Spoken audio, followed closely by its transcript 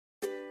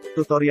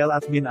Tutorial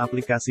admin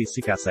aplikasi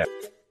Sikasep.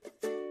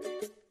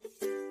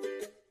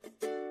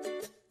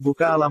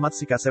 Buka alamat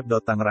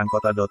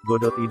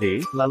sikasep.tangerangkota.go.id,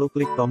 lalu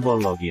klik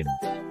tombol login.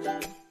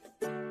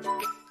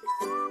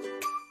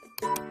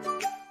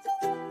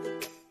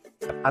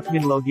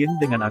 Admin login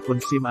dengan akun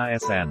SIM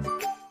ASN.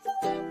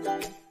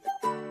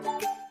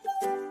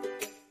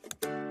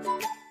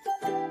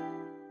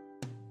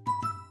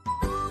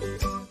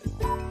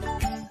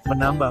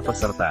 Menambah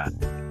peserta.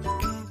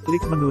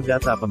 Klik menu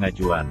data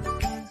pengajuan.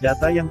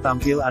 Data yang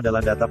tampil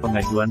adalah data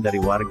pengajuan dari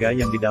warga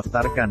yang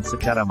didaftarkan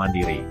secara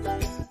mandiri.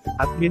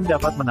 Admin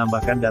dapat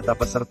menambahkan data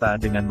peserta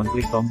dengan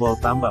mengklik tombol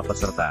tambah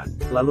peserta.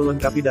 Lalu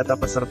lengkapi data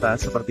peserta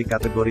seperti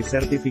kategori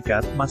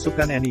sertifikat,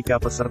 masukkan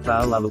NIK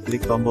peserta lalu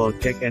klik tombol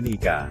cek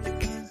NIK.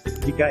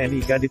 Jika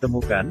NIK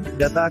ditemukan,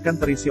 data akan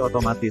terisi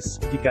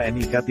otomatis. Jika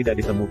NIK tidak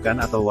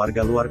ditemukan atau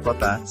warga luar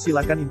kota,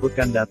 silakan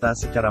inputkan data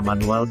secara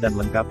manual dan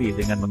lengkapi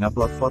dengan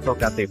mengupload foto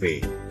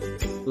KTP.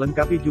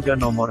 Lengkapi juga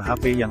nomor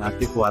HP yang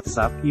aktif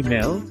WhatsApp,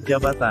 email,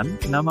 jabatan,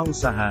 nama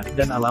usaha,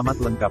 dan alamat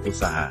lengkap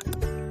usaha.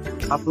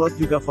 Upload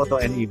juga foto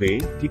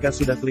NIB, jika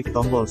sudah klik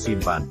tombol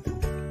simpan.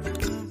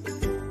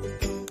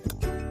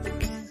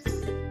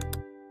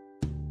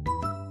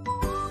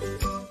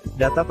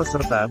 Data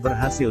peserta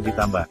berhasil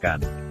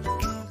ditambahkan.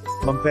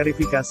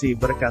 Memverifikasi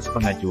berkas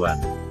pengajuan.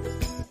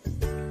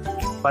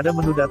 Pada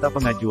menu data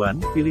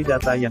pengajuan, pilih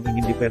data yang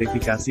ingin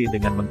diverifikasi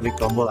dengan mengklik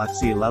tombol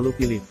aksi lalu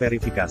pilih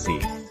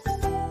verifikasi.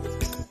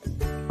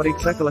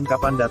 Periksa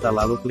kelengkapan data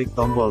lalu klik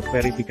tombol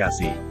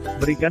verifikasi.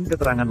 Berikan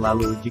keterangan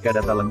lalu jika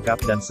data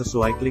lengkap dan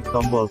sesuai klik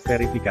tombol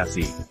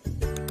verifikasi.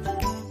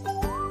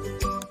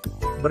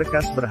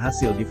 Berkas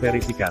berhasil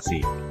diverifikasi.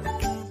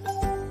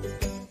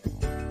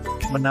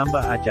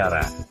 Menambah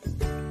acara.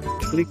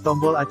 Klik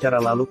tombol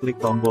acara lalu klik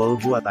tombol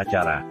buat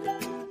acara.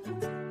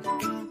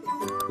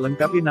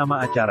 Lengkapi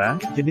nama acara,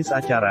 jenis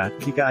acara,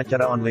 jika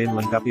acara online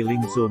lengkapi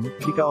link Zoom,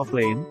 jika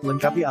offline,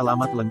 lengkapi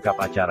alamat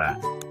lengkap acara.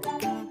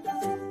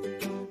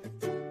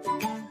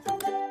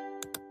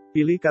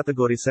 Pilih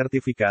kategori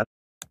sertifikat.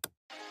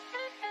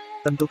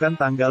 Tentukan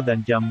tanggal dan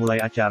jam mulai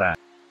acara.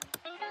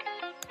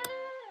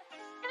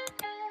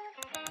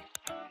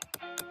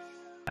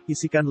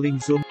 Isikan link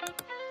Zoom.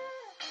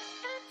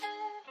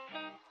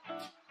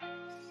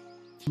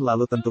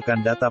 Lalu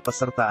tentukan data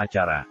peserta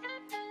acara.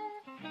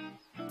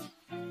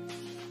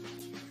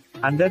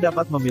 Anda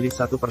dapat memilih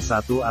satu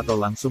persatu atau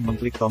langsung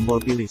mengklik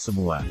tombol pilih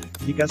semua.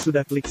 Jika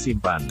sudah klik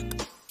simpan.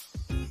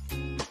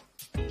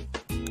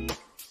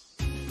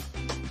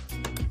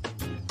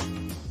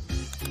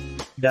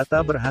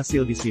 Data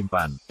berhasil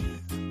disimpan.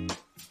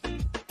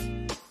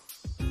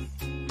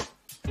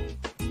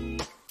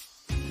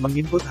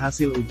 Menginput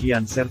hasil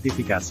ujian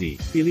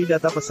sertifikasi. Pilih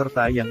data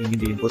peserta yang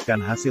ingin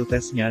diinputkan hasil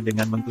tesnya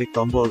dengan mengklik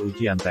tombol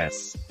ujian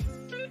tes.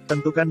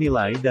 Tentukan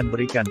nilai dan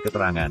berikan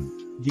keterangan.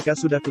 Jika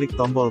sudah klik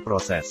tombol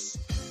proses.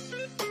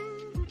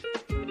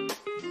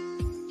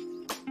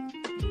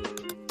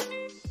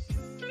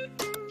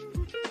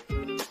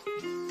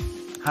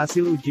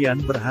 Hasil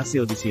ujian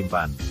berhasil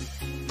disimpan.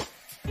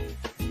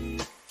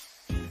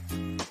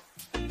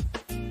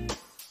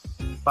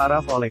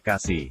 Paraf oleh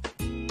Kasih.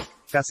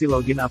 Kasih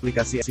login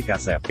aplikasi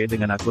Sikasep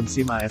dengan akun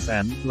SIM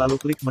ASN, lalu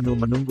klik menu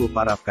menunggu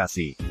paraf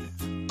Kasih.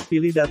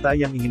 Pilih data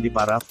yang ingin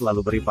diparaf lalu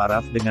beri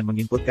paraf dengan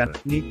menginputkan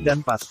NIK dan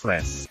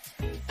passphrase.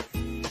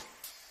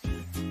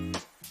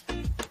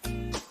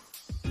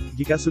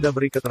 Jika sudah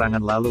beri keterangan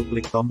lalu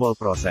klik tombol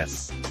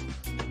proses.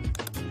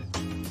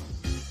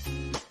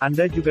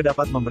 Anda juga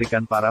dapat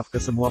memberikan paraf ke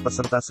semua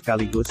peserta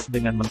sekaligus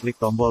dengan mengklik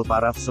tombol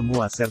paraf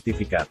semua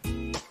sertifikat.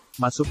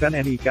 Masukkan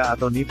NIK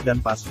atau NIP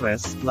dan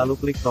passphrase, lalu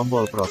klik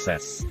tombol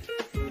proses.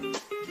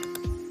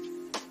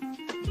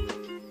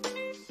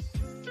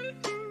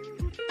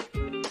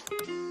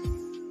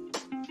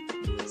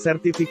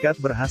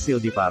 Sertifikat berhasil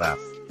diparaf.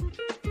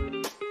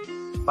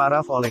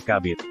 Paraf oleh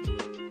Kabid.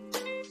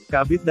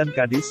 Kabid dan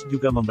Kadis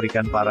juga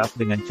memberikan paraf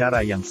dengan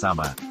cara yang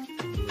sama.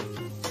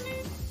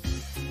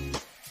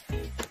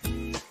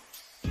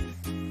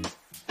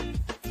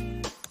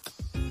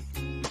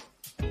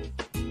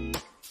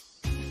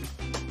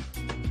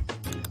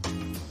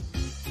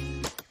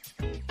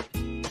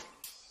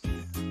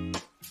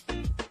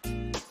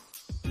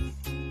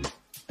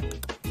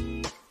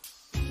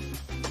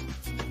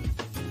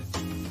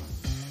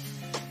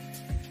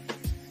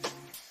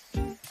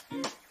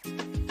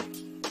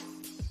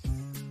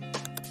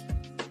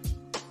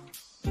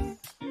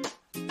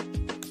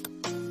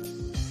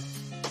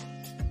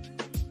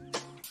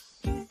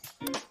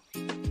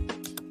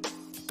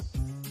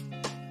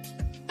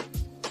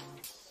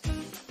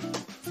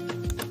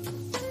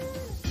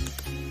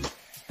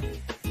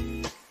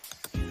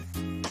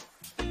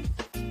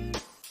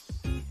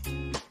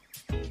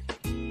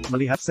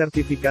 Melihat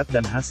sertifikat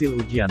dan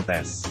hasil ujian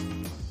tes.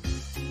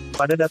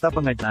 Pada data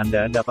pengajuan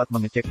Anda dapat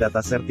mengecek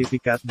data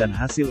sertifikat dan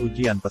hasil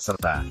ujian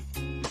peserta.